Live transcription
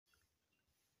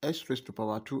s raised to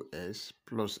power 2s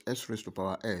plus s raised to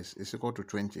power s is equal to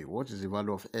 20. What is the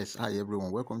value of s? Hi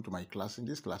everyone, welcome to my class. In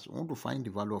this class, we want to find the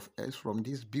value of s from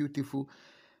this beautiful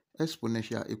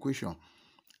exponential equation.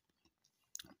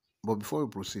 But before we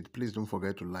proceed, please don't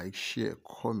forget to like, share,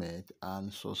 comment,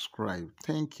 and subscribe.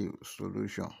 Thank you.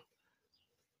 Solution.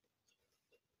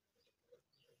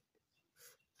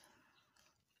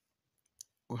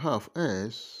 We have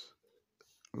s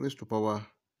raised to power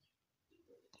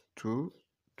 2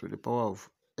 to the power of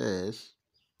s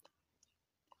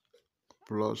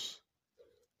plus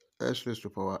s raised to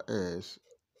power s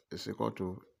is equal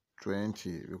to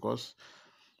 20, because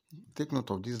take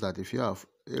note of this, that if you have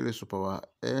a raised to power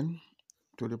n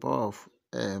to the power of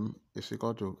m is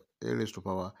equal to a raised to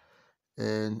power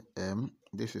nm,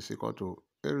 this is equal to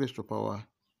a raised to power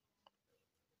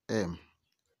m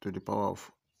to the power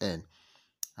of n.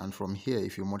 And from here,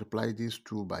 if you multiply these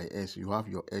two by s, you have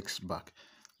your x back.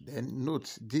 Then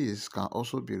note, this can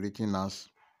also be written as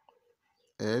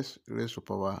s raised to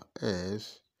power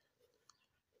s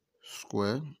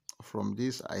square from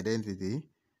this identity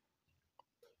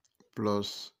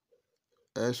plus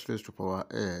s raised to power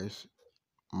s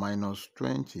minus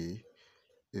 20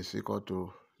 is equal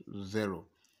to 0.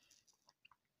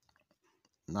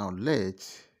 Now let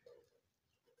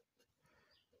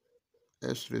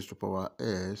s raised to power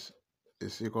s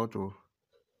is equal to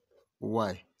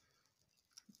y.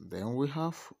 Then we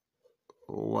have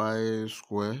y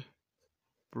square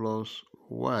plus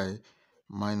y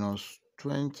minus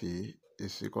 20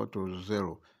 is equal to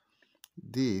 0.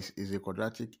 This is a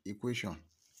quadratic equation.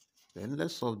 Then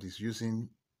let's solve this using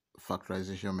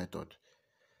factorization method.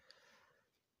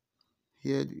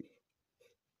 Here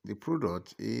the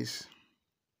product is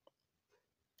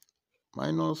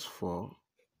minus 4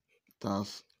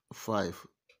 times 5.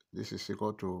 This is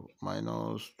equal to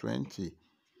minus 20.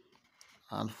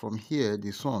 And from here,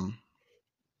 the sum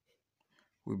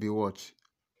will be what?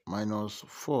 Minus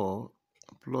 4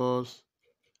 plus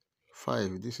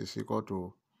 5. This is equal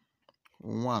to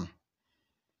 1.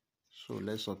 So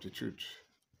let's substitute.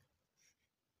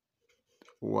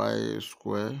 Y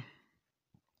square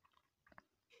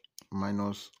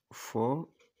minus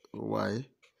 4y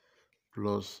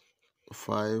plus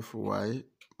 5y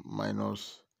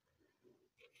minus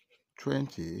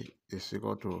 20 is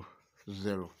equal to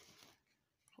 0.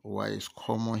 Y is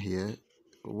common here.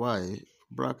 Y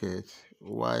bracket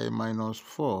y minus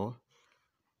 4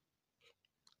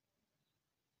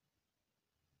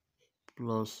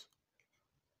 plus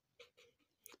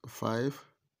 5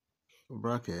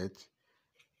 bracket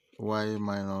y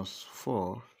minus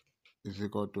 4 is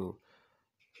equal to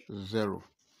 0.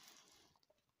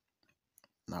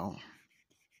 Now,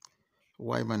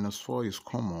 y minus 4 is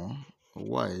common.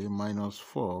 Y minus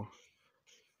 4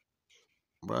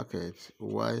 bracket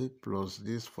y plus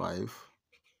this 5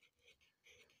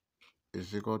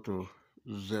 is equal to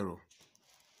 0.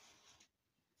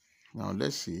 Now,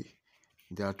 let's see.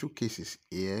 There are two cases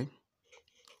here.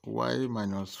 Y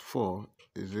minus 4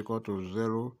 is equal to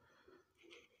 0,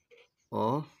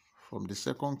 or from the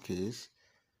second case,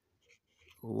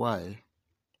 y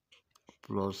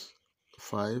plus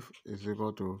 5 is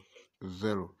equal to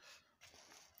 0.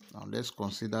 Now let's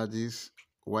consider this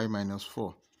y minus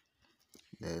 4.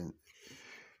 Then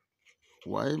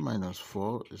y minus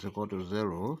 4 is equal to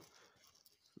 0.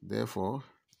 Therefore,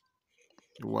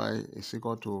 y is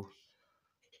equal to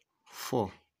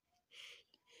 4.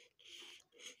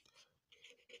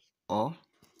 Or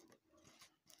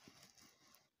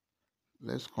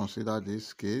let's consider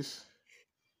this case.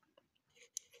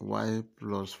 Y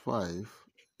plus 5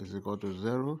 is equal to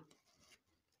 0.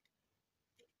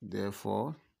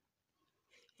 Therefore,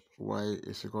 y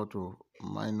is equal to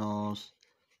minus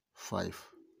 5.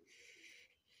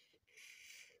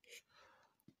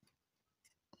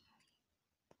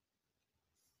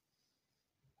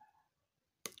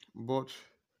 But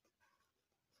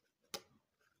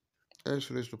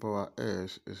s raised to power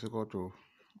s is equal to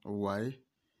y.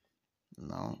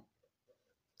 Now,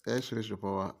 s raised to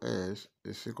power s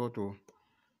is equal to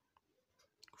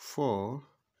 4,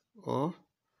 or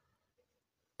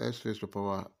s raised to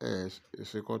power s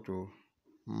is equal to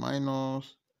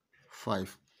minus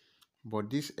 5.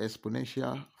 But this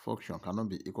exponential function cannot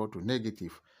be equal to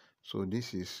negative, so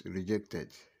this is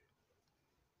rejected.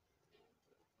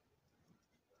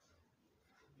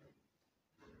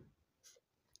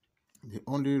 The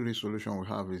only resolution we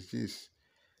have is this.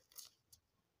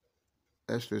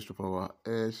 S raised to power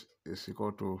s is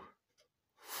equal to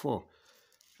 4.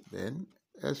 Then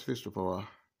s raised to power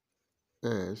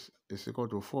s is equal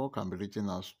to 4 can be written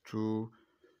as 2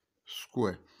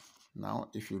 square. Now,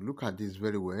 if you look at this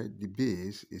very well, the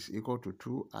base is equal to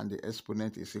 2 and the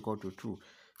exponent is equal to 2.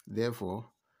 Therefore,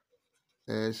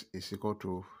 s is equal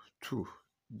to 2.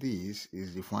 This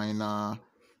is the final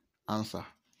answer.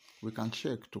 We can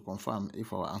check to confirm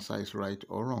if our answer is right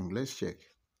or wrong. Let's check.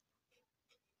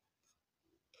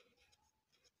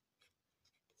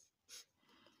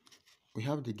 We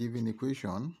have the given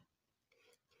equation,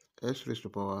 s raised to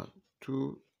power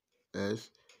 2s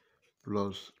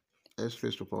plus s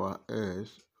raised to power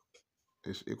s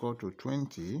is equal to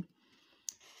 20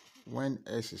 when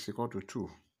s is equal to 2.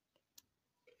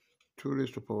 2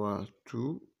 raised to power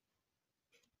 2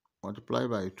 multiplied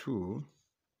by 2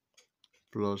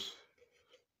 plus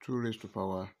 2 raised to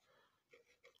power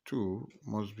 2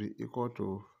 must be equal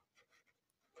to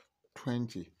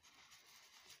 20.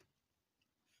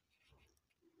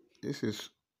 This is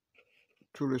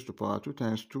 2 raised to power 2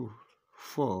 times 2,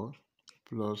 4,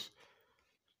 plus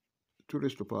 2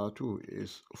 raised to power 2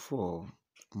 is 4,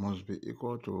 must be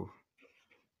equal to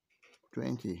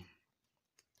 20.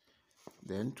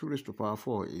 Then 2 raised to power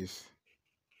 4 is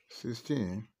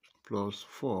 16, plus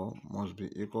 4 must be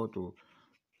equal to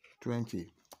 20.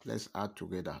 Let's add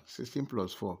together. 16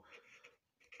 plus 4,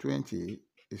 20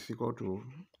 is equal to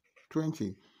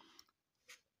 20,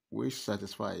 which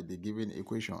satisfies the given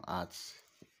equation at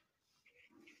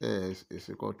s is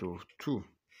equal to 2.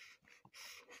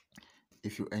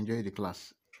 If you enjoy the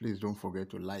class, please don't forget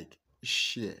to like,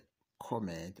 share,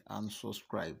 comment, and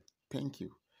subscribe. Thank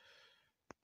you.